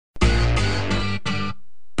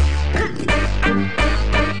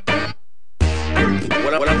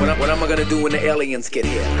gonna do when the aliens get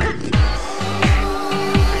here?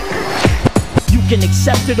 You can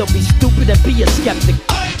accept it or be stupid and be a skeptic.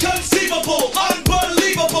 Inconceivable,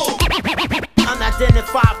 unbelievable.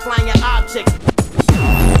 Unidentified flying objects.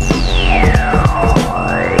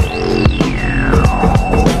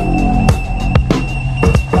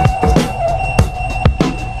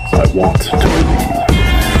 I want to believe.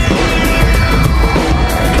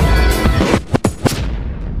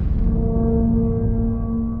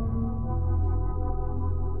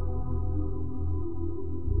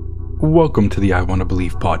 Welcome to the I Want to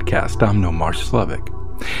Believe podcast. I'm Nomar Slevik.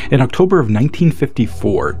 In October of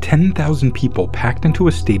 1954, 10,000 people packed into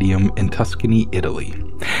a stadium in Tuscany, Italy.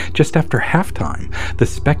 Just after halftime, the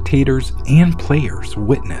spectators and players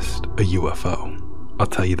witnessed a UFO. I'll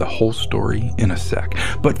tell you the whole story in a sec.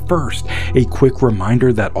 But first, a quick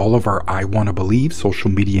reminder that all of our I Want to Believe social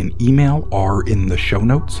media and email are in the show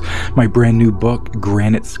notes. My brand new book,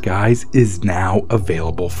 Granite Skies, is now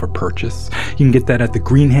available for purchase. You can get that at the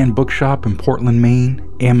Green Hand Bookshop in Portland, Maine,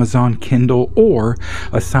 Amazon Kindle, or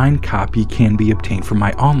a signed copy can be obtained from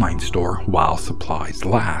my online store while supplies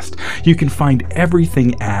last. You can find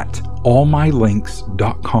everything at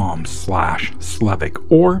allmylinks.com/Slevik,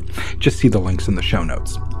 or just see the links in the show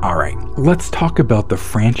notes. All right, let's talk about the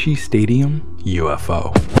Franchi Stadium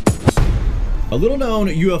UFO. A little-known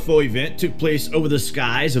UFO event took place over the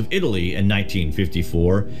skies of Italy in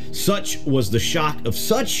 1954. Such was the shock of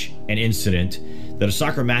such an incident that a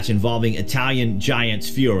soccer match involving Italian giants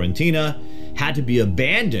Fiorentina had to be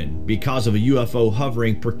abandoned because of a UFO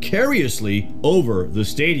hovering precariously over the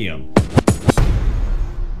stadium.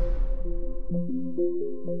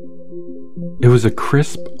 It was a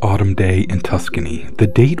crisp autumn day in Tuscany. The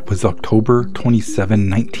date was October 27,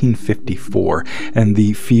 1954, and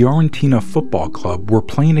the Fiorentina Football Club were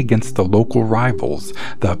playing against the local rivals,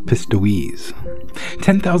 the Pistoiese.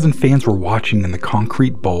 10,000 fans were watching in the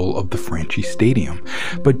concrete bowl of the Franchi Stadium,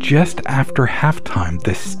 but just after halftime,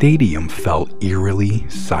 the stadium felt eerily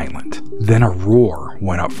silent. Then a roar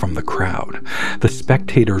went up from the crowd. The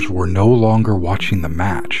spectators were no longer watching the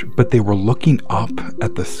match, but they were looking up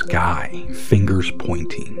at the sky, fingers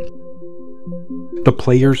pointing. The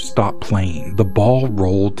players stopped playing. The ball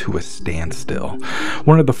rolled to a standstill.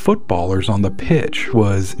 One of the footballers on the pitch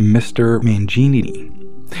was Mr. Mangini.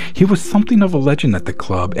 He was something of a legend at the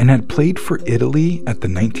club and had played for Italy at the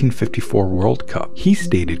 1954 World Cup. He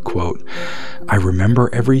stated, quote, "I remember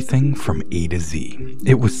everything from A to Z.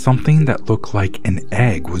 It was something that looked like an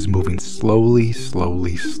egg was moving slowly.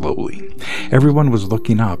 Everyone was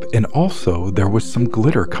looking up, and also there was some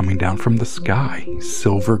glitter coming down from the sky,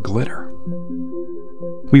 silver glitter.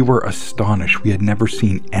 We were astonished. We had never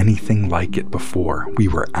seen anything like it before. We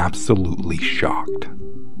were absolutely shocked."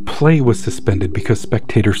 Play was suspended because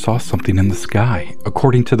spectators saw something in the sky.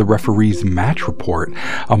 According to the referee's match report,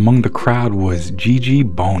 among the crowd was Gigi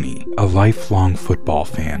Boni, a lifelong football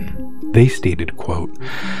fan. They stated, quote,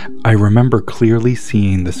 "I remember clearly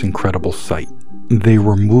seeing this incredible sight. They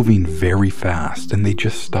were moving very fast and they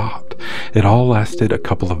just stopped. It all lasted a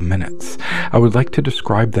couple of minutes. I would like to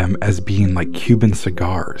describe them as being like Cuban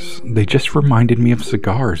cigars. They just reminded me of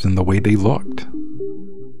cigars in the way they looked."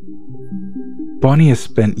 Boni has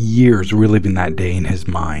spent years reliving that day in his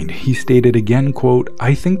mind. He stated again, quote,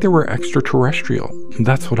 "I think they were extraterrestrial.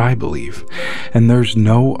 That's what I believe. And there's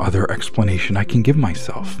no other explanation I can give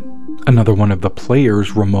myself." Another one of the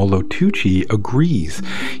players, Romolo Tucci, agrees.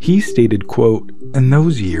 He stated, quote, "In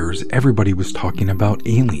those years, everybody was talking about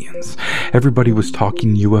aliens. Everybody was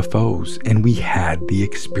talking UFOs, and we had the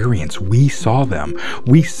experience. We saw them.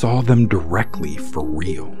 We saw them directly for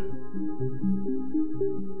real."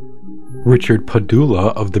 Richard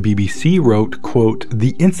Padula of the BBC wrote, quote,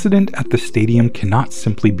 "The incident at the stadium cannot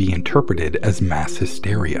simply be interpreted as mass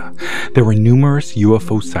hysteria. There were numerous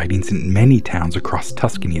UFO sightings in many towns across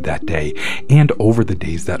Tuscany that day and over the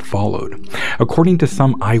days that followed. According to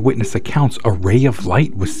some eyewitness accounts, a ray of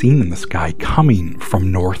light was seen in the sky coming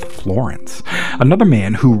from North Florence." Another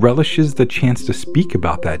man who relishes the chance to speak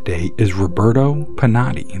about that day is Roberto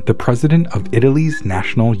Panatti, the president of Italy's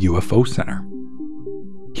National UFO Center.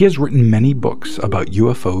 He has written many books about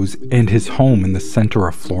UFOs, and his home in the center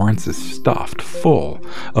of Florence is stuffed full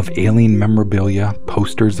of alien memorabilia,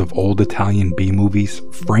 posters of old Italian B-movies,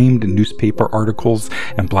 framed newspaper articles,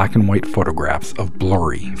 and black and white photographs of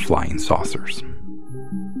blurry flying saucers.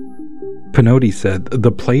 Pinotti said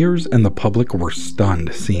the players and the public were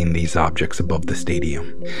stunned seeing these objects above the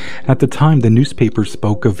stadium. At the time, the newspapers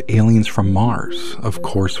spoke of aliens from Mars. Of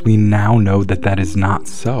course, we now know that that is not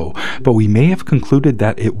so, but we may have concluded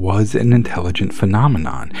that it was an intelligent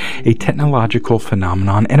phenomenon, a technological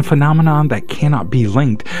phenomenon, and a phenomenon that cannot be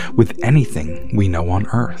linked with anything we know on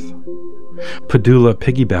Earth. Padula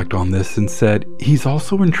piggybacked on this and said he's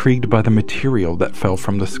also intrigued by the material that fell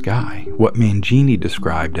from the sky, what Mangini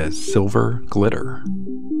described as silver glitter.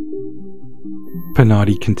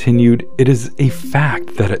 Pinotti continued, it is a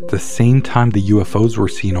fact that at the same time the UFOs were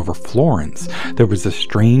seen over Florence, there was a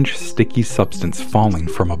strange sticky substance falling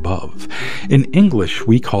from above. In English,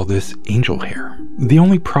 we call this angel hair. The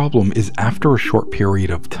only problem is after a short period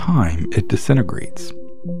of time, it disintegrates.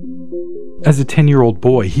 As a 10-year-old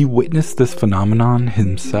boy, he witnessed this phenomenon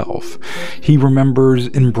himself. He remembers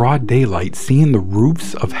in broad daylight seeing the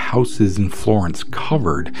roofs of houses in Florence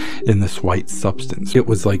covered in this white substance. It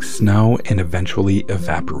was like snow and eventually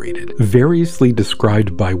evaporated. Variously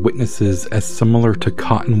described by witnesses as similar to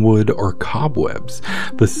cottonwood or cobwebs,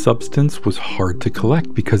 the substance was hard to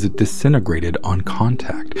collect because it disintegrated on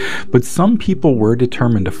contact. But some people were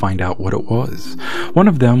determined to find out what it was. One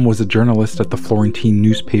of them was a journalist at the Florentine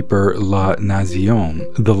newspaper La Nazione,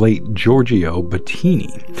 the late Giorgio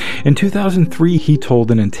Bettini. In 2003, he told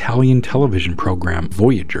an Italian television program,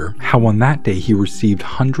 Voyager, how on that day he received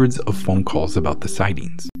hundreds of phone calls about the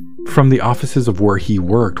sightings. From the offices of where he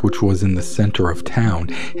worked, which was in the center of town,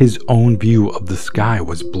 his own view of the sky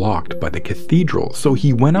was blocked by the cathedral, so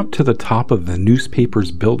he went up to the top of the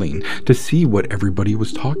newspaper's building to see what everybody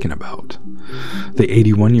was talking about. The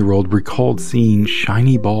 81-year-old recalled seeing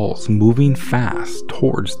shiny balls moving fast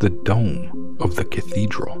towards the dome of the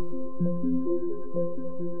cathedral.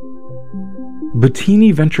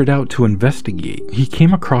 Bettini ventured out to investigate. He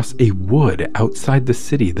came across a wood outside the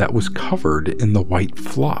city that was covered in the white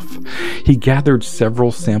fluff. He gathered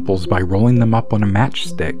several samples by rolling them up on a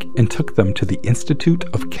matchstick and took them to the Institute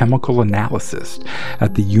of Chemical Analysis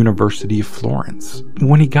at the University of Florence.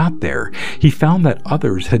 When he got there, he found that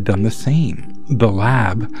others had done the same. The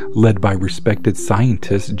lab, led by respected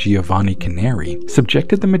scientist Giovanni Caneri,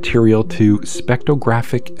 subjected the material to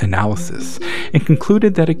spectrographic analysis and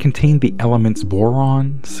concluded that it contained the elements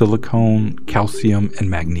boron, silicon, calcium, and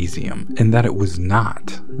magnesium, and that it was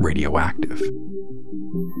not radioactive.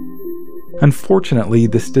 Unfortunately,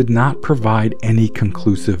 this did not provide any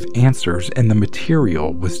conclusive answers, and the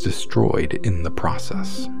material was destroyed in the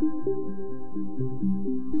process.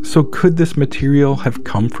 So could this material have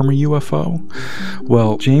come from a UFO?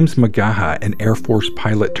 Well, James McGaha, an Air Force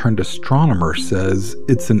pilot turned astronomer, says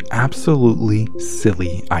it's an absolutely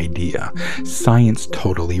silly idea. Science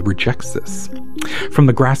totally rejects this. From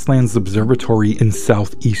the Grasslands Observatory in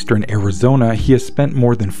southeastern Arizona, he has spent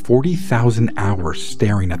more than 40,000 hours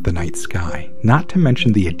staring at the night sky, not to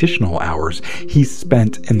mention the additional hours he's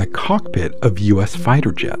spent in the cockpit of U.S.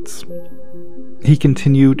 fighter jets. He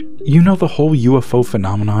continued, you know, the whole UFO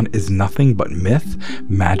phenomenon is nothing but myth,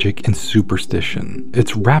 magic, and superstition.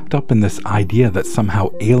 It's wrapped up in this idea that somehow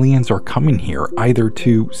aliens are coming here either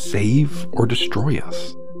to save or destroy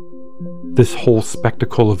us. This whole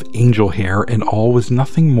spectacle of angel hair and all was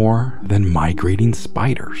nothing more than migrating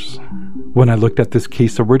spiders. When I looked at this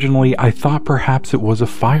case originally, I thought perhaps it was a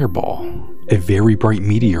fireball, a very bright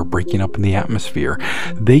meteor breaking up in the atmosphere.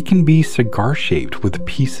 They can be cigar-shaped with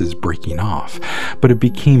pieces breaking off, but it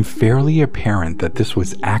became fairly apparent that this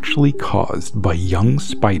was actually caused by young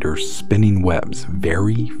spiders spinning webs,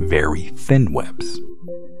 very, very thin webs.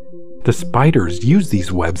 The spiders use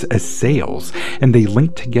these webs as sails, and they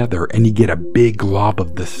link together and you get a big glob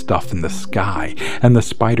of this stuff in the sky, and the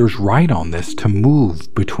spiders ride on this to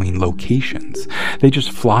move between locations. They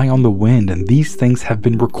just fly on the wind, and these things have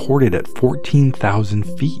been recorded at 14,000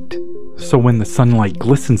 feet. So when the sunlight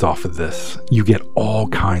glistens off of this, you get all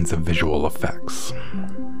kinds of visual effects.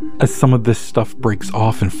 As some of this stuff breaks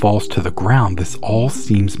off and falls to the ground, this all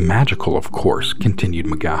seems magical, of course, continued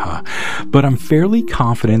McGaha, but I'm fairly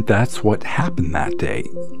confident that's what happened that day.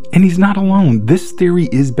 And he's not alone. This theory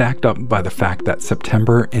is backed up by the fact that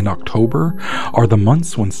September and October are the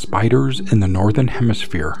months when spiders in the northern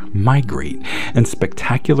hemisphere migrate, and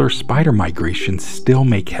spectacular spider migrations still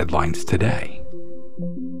make headlines today.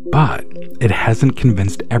 But it hasn't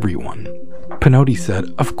convinced everyone. Pinotti said,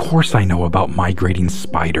 of course I know about migrating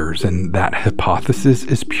spiders, and that hypothesis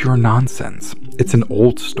is pure nonsense. It's an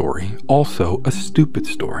old story, also a stupid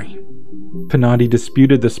story. Pennady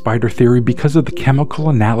disputed the spider theory because of the chemical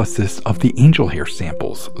analysis of the angel hair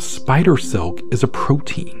samples. Spider silk is a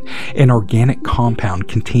protein, an organic compound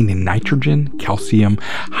containing nitrogen, calcium,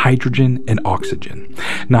 hydrogen, and oxygen,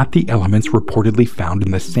 not the elements reportedly found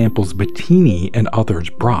in the samples Bettini and others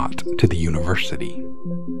brought to the university.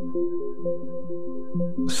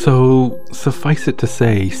 So, suffice it to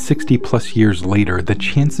say, 60 plus years later, the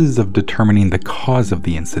chances of determining the cause of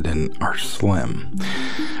the incident are slim.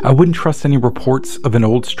 I wouldn't trust any reports of an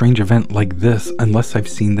old strange event like this unless I've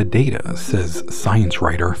seen the data, says science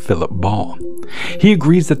writer Philip Ball. He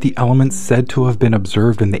agrees that the elements said to have been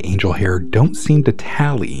observed in the angel hair don't seem to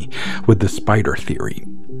tally with the spider theory.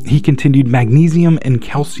 He continued, magnesium and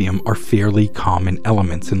calcium are fairly common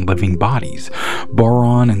elements in living bodies,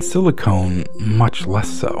 boron and silicone much less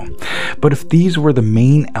so. But if these were the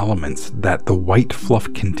main elements that the white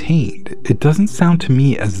fluff contained, it doesn't sound to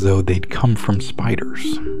me as though they'd come from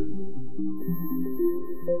spiders.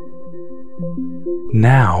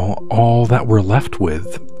 Now, all that we're left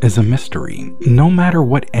with is a mystery. No matter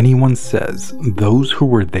what anyone says, those who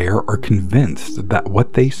were there are convinced that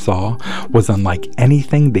what they saw was unlike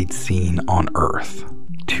anything they'd seen on Earth.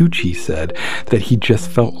 Tucci said that he just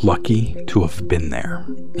felt lucky to have been there.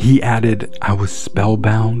 He added, "I was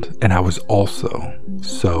spellbound and I was also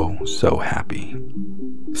so happy."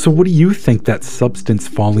 So what do you think that substance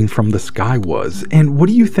falling from the sky was? And what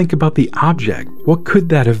do you think about the object? What could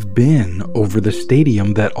that have been over the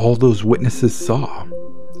stadium that all those witnesses saw?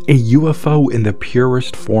 A UFO in the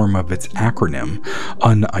purest form of its acronym,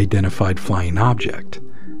 Unidentified Flying Object,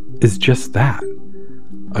 is just that.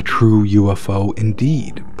 A true UFO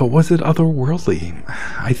indeed, but was it otherworldly?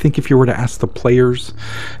 I think if you were to ask the players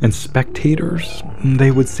and spectators,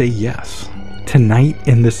 they would say yes. Tonight,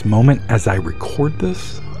 in this moment, as I record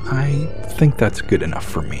this, I think that's good enough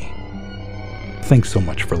for me. Thanks so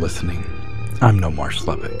much for listening. I'm Nomar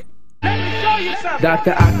Slevik.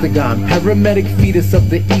 Dr. Octagon, paramedic fetus of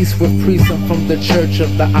the east with priest from the church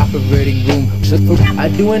of the operating room. I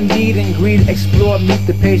do indeed and greed, explore, meet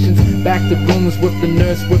the patients, back to rooms with the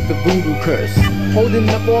nurse with the voodoo curse. Holding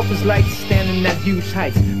up office lights, standing at huge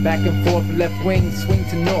heights, back and forth, left wing, swing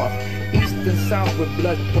to north, east and south with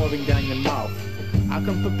blood pouring down your mouth. I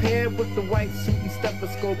come prepared with the white suit and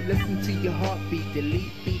stethoscope, listen to your heartbeat,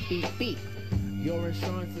 delete, beep, beep, beep. Your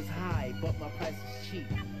insurance is high, but my price is cheap.